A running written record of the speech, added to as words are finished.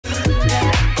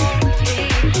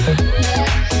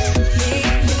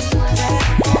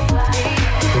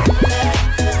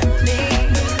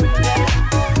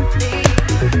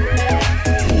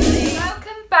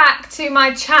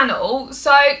my channel.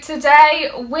 So today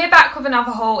we're back with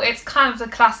another haul. It's kind of the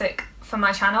classic for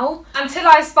my channel until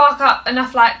I spark up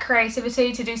enough like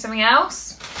creativity to do something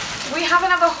else. We have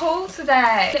another haul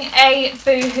today, a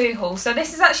BOOHOO haul. So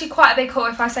this is actually quite a big haul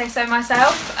if I say so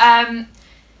myself.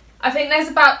 I think there's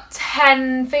about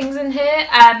 10 things in here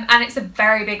and it's a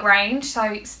very big range,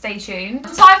 so stay tuned.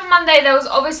 On Cyber Monday there was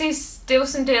obviously still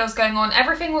some deals going on.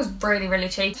 Everything was really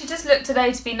cheap. I just looked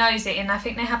today to be nosy and I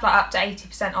think they have like up to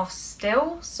 80% off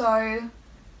still, so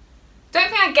don't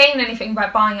think I gained anything by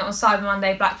buying it on Cyber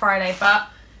Monday, Black Friday, but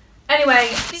anyway.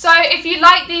 So if you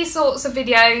like these sorts of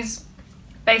videos,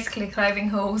 basically clothing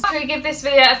hauls, please give this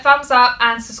video a thumbs up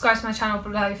and subscribe to my channel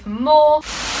below for more.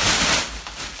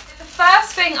 The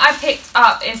first thing I picked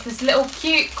up is this little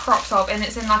cute crop top and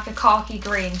it's in like a khaki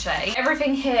green shade.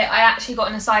 Everything here I actually got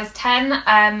in a size 10.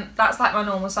 That's like my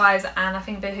normal size and I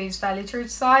think BOOHOO's fairly true to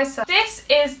size. So this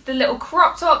is the little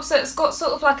crop top, so it's got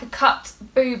sort of like a cut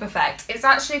boob effect. It's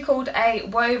actually called a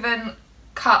woven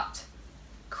cut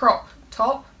crop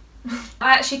top.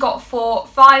 I actually got for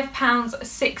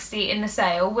 £5.60 in the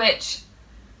sale, which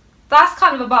that's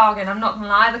kind of a bargain, I'm not gonna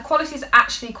lie. The quality is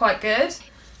actually quite good.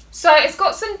 So it's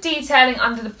got some detailing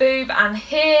under the boob and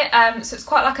here, so it's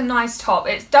quite like a nice top.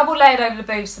 It's double layered over the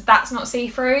boobs, so that's not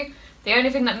see-through. The only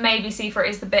thing that may be see-through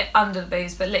is the bit under the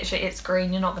boobs, but literally it's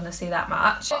green, you're not going to see that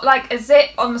much. Got like a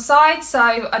zip on the side, so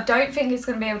I don't think it's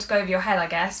going to be able to go over your head, I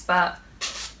guess, but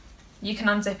you can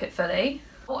unzip it fully.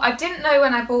 Well, I didn't know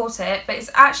when I bought it, but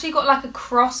it's actually got like a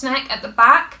cross neck at the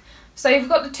back. So you've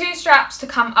got the two straps to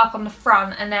come up on the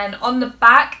front and then on the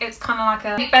back it's kind of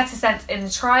like a better sense in the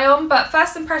try on. But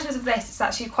first impressions of this, it's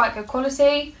actually quite good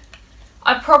quality.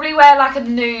 I'd probably wear like a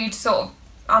nude sort of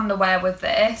underwear with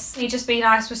this. It'd just be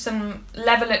nice with some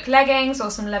leather look leggings or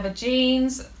some leather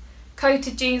jeans,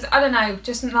 coated jeans, I don't know,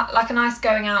 just like a nice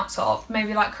going out top.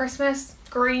 Maybe like Christmas,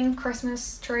 green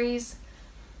Christmas trees.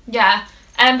 Yeah.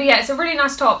 But yeah, it's a really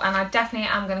nice top and I definitely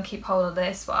am going to keep hold of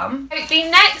this one. The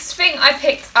next thing I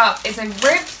picked up is a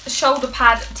ribbed shoulder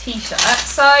pad t-shirt.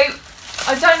 So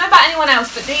I don't know about anyone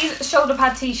else, but these shoulder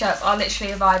pad t-shirts are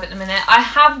literally a vibe at the minute. I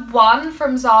have one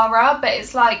from Zara, but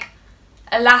it's like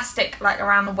elastic like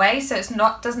around the waist, so it's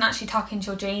not, doesn't actually tuck into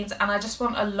your jeans, and I just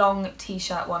want a long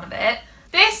t-shirt one of it.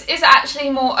 This is actually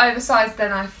more oversized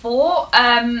than I thought.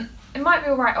 It might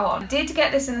be alright on. I did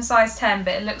get this in a size 10,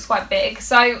 but it looks quite big.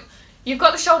 So you've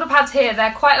got the shoulder pads here.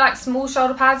 They're quite like small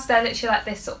shoulder pads. They're literally like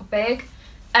this sort of big.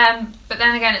 But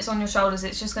then again, it's on your shoulders.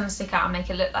 It's just going to stick out and make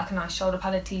it look like a nice shoulder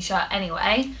padded t-shirt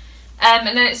anyway. And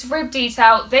then it's rib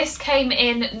detail. This came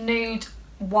in nude,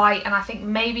 white, and I think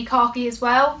maybe khaki as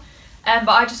well. But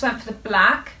I just went for the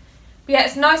black. But yeah,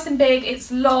 it's nice and big. It's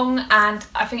long, and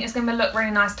I think it's going to look really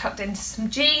nice tucked into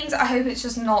some jeans. I hope it's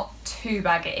just not too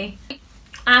baggy.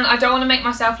 And I don't want to make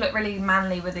myself look really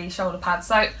manly with these shoulder pads.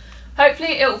 So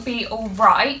hopefully it'll be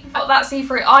alright. Not that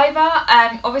see-through either.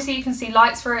 Obviously you can see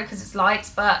lights through it because it's lights,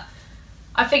 but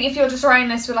I think if you're just wearing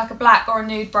this with like a black or a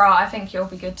nude bra, I think you'll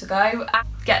be good to go.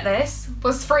 Get this,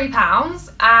 was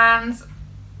 £3 and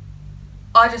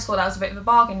I just thought that was a bit of a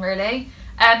bargain really.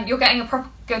 You're getting a proper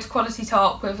good quality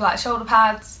top with like shoulder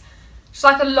pads, just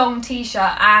like a long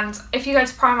t-shirt, and if you go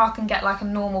to Primark and get like a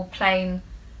normal plain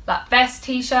like vest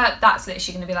t-shirt, that's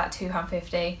literally going to be like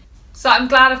 £2.50. So I'm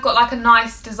glad I've got like a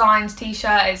nice designed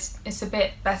t-shirt. It's a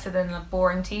bit better than a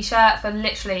boring t-shirt for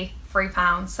literally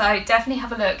 £3. So definitely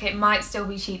have a look. It might still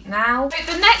be cheap now. But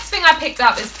the next thing I picked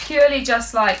up is purely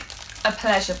just like a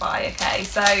pleasure buy, okay?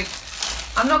 So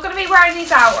I'm not going to be wearing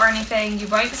these out or anything. You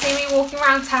won't see me walking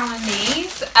around town in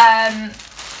these.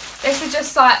 This is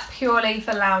just like purely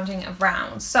for lounging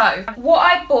around. So what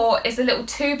I bought is a little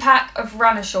 2-pack of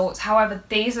runner shorts. However,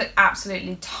 these look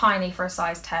absolutely tiny for a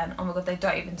size 10. Oh my god, they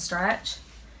don't even stretch.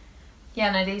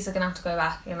 Yeah, no, these are going to have to go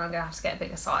back and I'm going to have to get a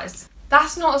bigger size.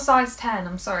 That's not a size 10,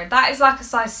 I'm sorry. That is like a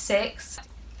size 6.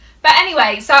 But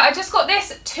anyway, so I just got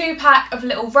this 2-pack of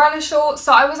little runner shorts.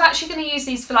 So I was actually going to use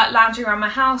these for like lounging around my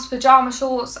house, pyjama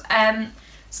shorts.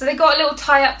 So they got a little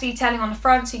tie-up detailing on the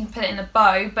front so you can put it in a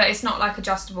bow, but it's not like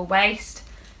adjustable waist.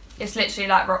 It's literally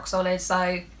like rock solid,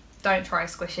 so don't try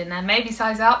squishing them. Maybe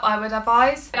size up, I would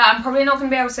advise. But I'm probably not going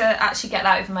to be able to actually get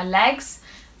that over my legs.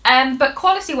 But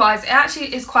quality-wise, it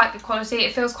actually is quite good quality.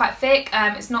 It feels quite thick.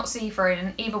 It's not see-through,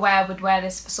 and either way I would wear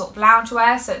this for sort of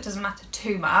loungewear, so it doesn't matter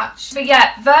too much. But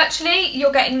yeah, virtually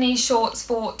you're getting these shorts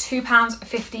for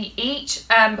 £2.50 each,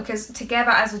 because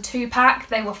together as a 2-pack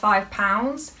they were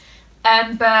 £5.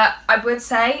 But I would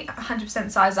say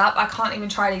 100% size up. I can't even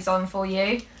try these on for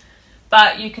you,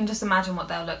 but you can just imagine what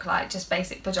they'll look like, just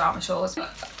basic pyjama shorts.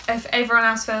 If everyone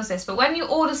else feels this, but when you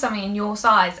order something in your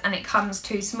size and it comes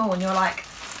too small and you're like,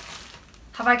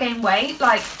 have I gained weight?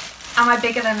 Like, am I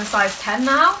bigger than a size 10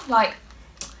 now? Like,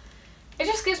 it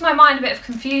just gives my mind a bit of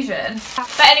confusion.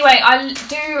 But anyway, I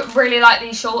do really like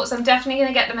these shorts. I'm definitely going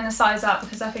to get them in a size up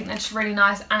because I think they're just really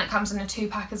nice, and it comes in a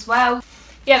 2-pack as well.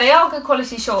 Yeah, they are good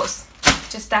quality shorts.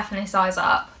 Just definitely size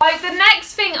up. Like, the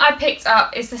next thing I picked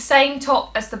up is the same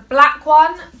top as the black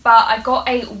one, but I got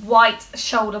a white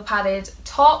shoulder padded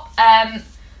top.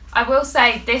 I will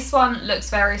say this one looks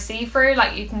very see-through,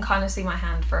 like you can kind of see my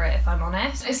hand through it if I'm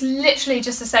honest. It's literally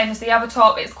just the same as the other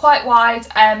top. It's quite wide,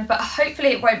 but hopefully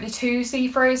it won't be too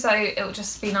see-through, so it'll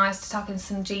just be nice to tuck in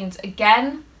some jeans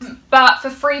again. But for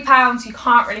 £3 you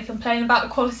can't really complain about the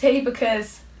quality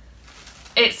because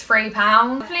it's £3.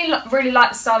 I definitely really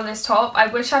like the style of this top. I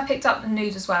wish I picked up the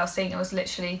nude as well, seeing it was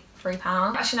literally £3.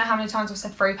 I actually know how many times I've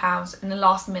said £3 in the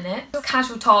last minute.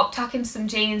 Casual top, tuck in some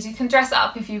jeans. You can dress it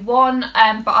up if you want,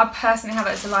 but I personally have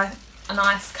it as a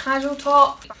nice casual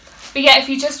top. But yeah, if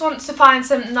you just want to find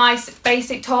some nice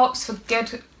basic tops for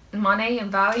good money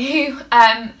and value,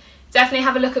 definitely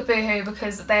have a look at BOOHOO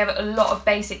because they have a lot of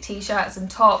basic t-shirts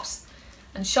and tops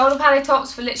and shoulder padded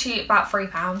tops for literally about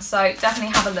 £3, so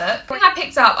definitely have a look. The thing I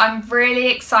picked up I'm really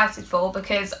excited for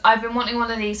because I've been wanting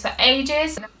one of these for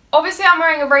ages. Obviously I'm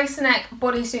wearing a racer neck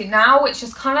bodysuit now, which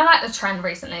is kind of like the trend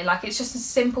recently. Like, it's just a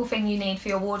simple thing you need for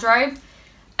your wardrobe.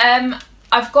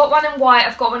 I've got one in white,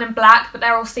 I've got one in black, but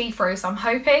they're all see-through, so I'm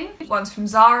hoping. One's from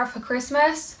Zara for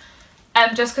Christmas,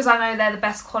 just because I know they're the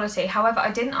best quality. However,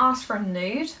 I didn't ask for a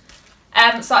nude.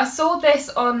 So I saw this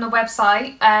on the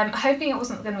website, hoping it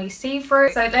wasn't going to be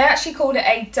see-through. So they actually called it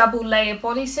a double layer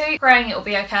bodysuit, praying it will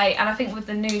be okay, and I think with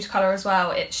the nude colour as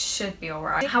well it should be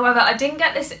alright. However, I didn't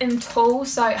get this in tall,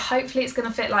 so hopefully it's going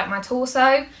to fit like my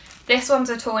torso. This one's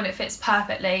a tall and it fits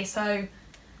perfectly, so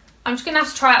I'm just going to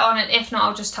have to try it on, and if not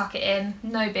I'll just tuck it in,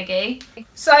 no biggie.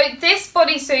 So this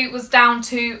bodysuit was down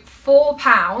to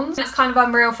 £4. It's kind of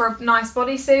unreal for a nice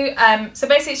bodysuit. So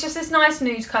basically it's just this nice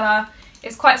nude colour.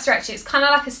 It's quite stretchy. It's kind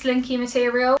of like a slinky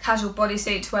material. Casual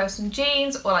bodysuit to wear with some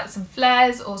jeans or like some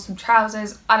flares or some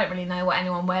trousers. I don't really know what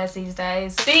anyone wears these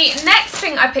days. The next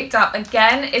thing I picked up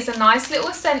again is a nice little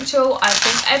essential. I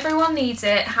think everyone needs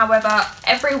it. However,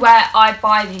 everywhere I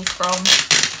buy these from,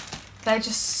 they're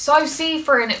just so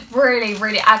see-through and it really,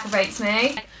 really aggravates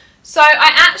me. So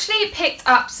I actually picked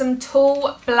up some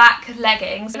tall black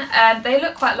leggings. They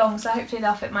look quite long, so hopefully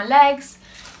they'll fit my legs.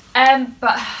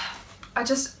 But I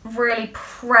just really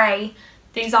pray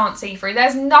these aren't see-through.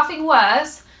 There's nothing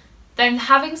worse than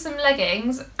having some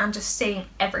leggings and just seeing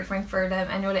everything through them,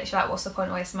 and you're literally like, what's the point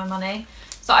of wasting my money?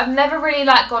 So I've never really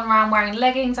like gone around wearing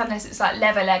leggings unless it's like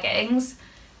leather leggings,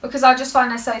 because I just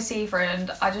find they're so see-through and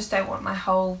I just don't want my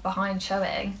whole behind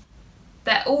showing.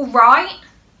 They're all right.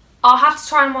 I'll have to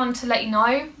try them on to let you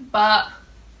know, but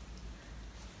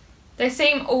they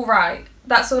seem all right.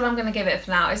 That's all I'm going to give it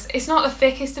for now. It's not the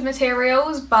thickest of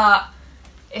materials, but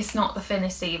it's not the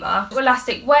thinnest either.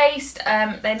 Elastic waist,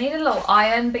 they need a little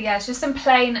iron, but yeah, it's just some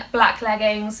plain black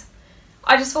leggings.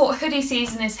 I just thought hoodie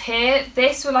season is here.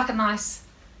 This with like a nice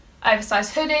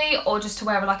oversized hoodie, or just to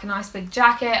wear with like a nice big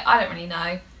jacket, I don't really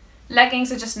know.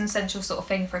 Leggings are just an essential sort of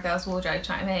thing for a girl's wardrobe,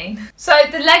 do you know what I mean? So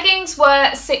the leggings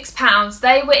were £6.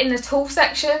 They were in the tall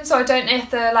section, so I don't know if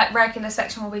the like regular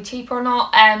section will be cheaper or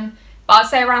not. But I'd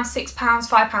say around £6,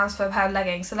 £5 for a pair of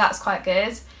leggings, so that's quite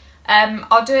good.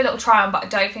 I'll do a little try on, but I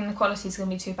don't think the quality is going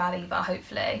to be too bad either,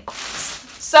 hopefully.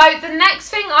 So the next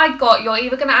thing I got, you're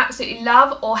either going to absolutely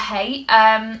love or hate.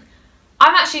 I'm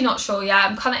actually not sure yet.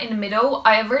 I'm kind of in the middle.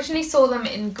 I originally saw them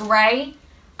in grey,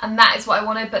 and that is what I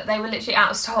wanted, but they were literally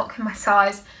out of stock in my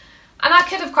size. And I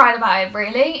could have cried about it,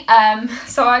 really.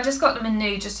 So I just got them in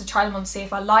nude just to try them on to see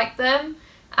if I like them.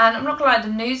 And I'm not going to lie,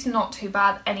 the nude's not too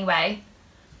bad anyway.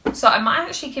 So I might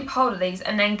actually keep hold of these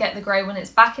and then get the grey when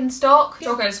it's back in stock.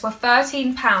 Joggers were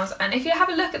 £13, and if you have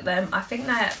a look at them, I think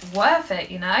they're worth it,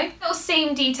 you know. Little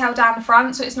seam detail down the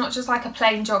front, so it's not just like a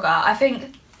plain jogger. I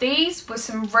think these were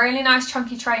some really nice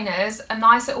chunky trainers, a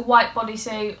nice little white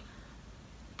bodysuit.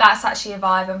 That's actually a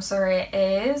vibe, I'm sorry it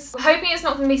is. I'm hoping it's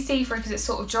not going to be see-through because it's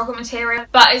sort of jogger material,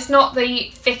 but it's not the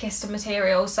thickest of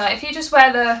materials, so if you just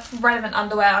wear the relevant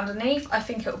underwear underneath, I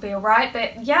think it'll be alright.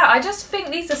 But yeah, I just think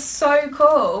these are so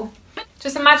cool.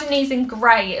 Just imagine these in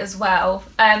grey as well.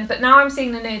 But now I'm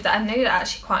seeing the nude, that I knew that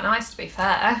actually quite nice, to be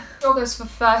fair. Joggers for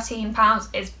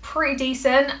 £13 is pretty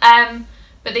decent,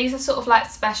 but these are sort of like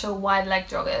special wide leg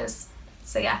joggers.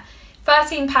 So yeah.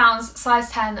 £13, size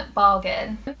 10,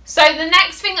 bargain. So the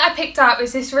next thing I picked up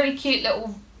is this really cute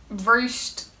little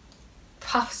ruched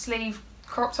puff sleeve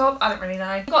crop top. I don't really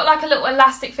know. Got like a little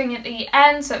elastic thing at the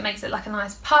end, so it makes it like a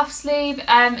nice puff sleeve.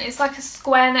 It's like a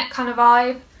square neck kind of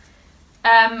vibe.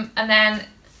 And then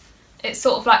It's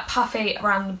sort of like puffy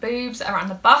around the boobs, around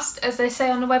the bust, as they say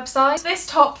on the website. This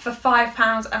top for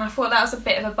 £5, and I thought that was a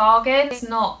bit of a bargain. It's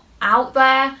not out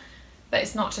there, but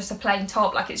it's not just a plain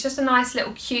top. Like, it's just a nice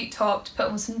little cute top to put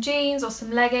on some jeans or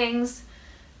some leggings.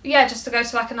 Yeah, just to go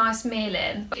to like a nice meal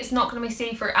in. It's not going to be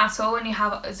see-through at all, and you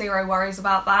have zero worries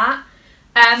about that.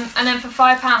 And then for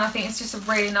 £5, I think it's just a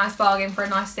really nice bargain for a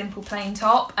nice simple plain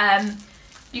top.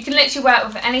 You can literally wear it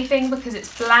with anything because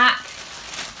it's black,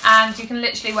 and you can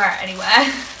literally wear it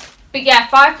anywhere. But yeah,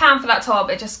 £5 for that top,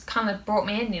 it just kind of brought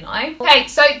me in, you know. Okay,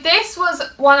 so this was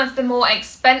one of the more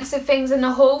expensive things in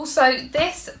the haul. So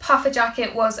this puffer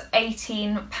jacket was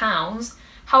 £18.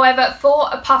 However, for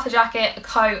a puffer jacket, a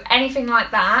coat, anything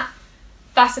like that,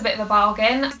 that's a bit of a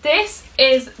bargain. This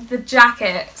is the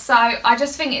jacket. So I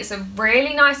just think it's a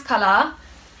really nice colour,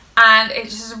 and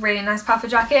it's just a really nice puffer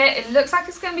jacket. It looks like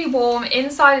it's going to be warm.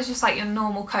 Inside is just like your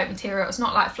normal coat material. It's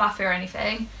not like fluffy or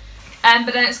anything.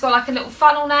 But then it's got like a little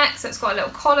funnel neck, so it's got a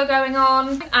little collar going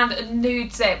on, and a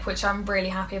nude zip, which I'm really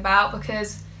happy about,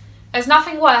 because there's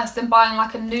nothing worse than buying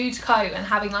like a nude coat and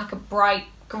having like a bright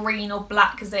green or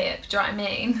black zip. Do you know what I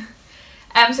mean?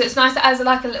 So it's nice. It has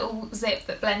like a little zip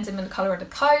that blends in with the colour of the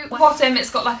coat. Bottom, it's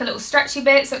got like a little stretchy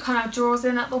bit, so it kind of draws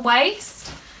in at the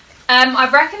waist. I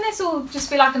reckon this will just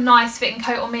be like a nice fitting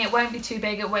coat on me. It won't be too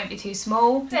big, it won't be too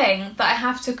small. The thing that I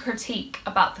have to critique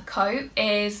about the coat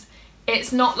is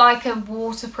it's not like a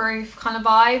waterproof kind of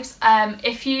vibes.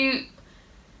 If you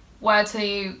were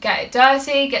to get it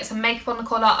dirty, get some makeup on the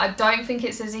collar, I don't think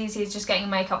it's as easy as just getting a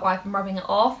makeup wipe and rubbing it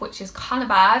off, which is kind of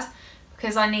bad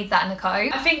because I need that in a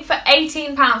coat. I think for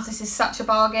 £18 this is such a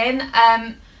bargain.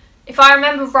 If I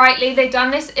remember rightly, they've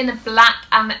done this in a black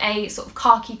and a sort of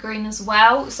khaki green as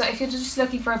well. So if you're just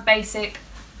looking for a basic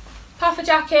puffer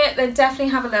jacket, then definitely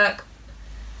have a look.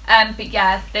 But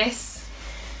yeah, this,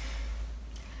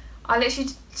 I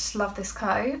literally just love this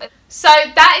coat. So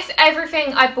that is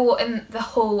everything I bought in the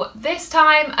haul this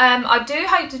time. I do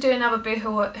hope to do another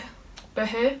BOOHOO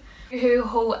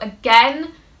haul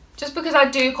again, just because I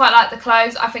do quite like the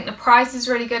clothes. I think the price is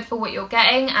really good for what you're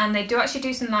getting, and they do actually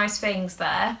do some nice things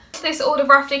there. This order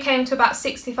roughly came to about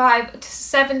 £65 to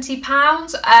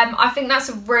 £70. I think that's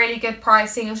a really good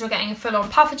price, seeing as you're getting a full-on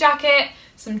puffer jacket,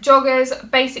 some joggers,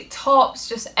 basic tops,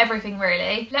 just everything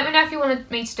really. Let me know if you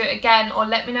wanted me to do it again, or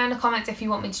let me know in the comments if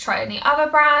you want me to try any other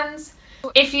brands.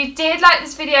 If you did like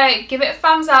this video, give it a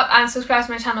thumbs up and subscribe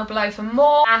to my channel below for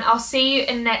more, and I'll see you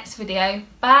in the next video.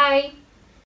 Bye!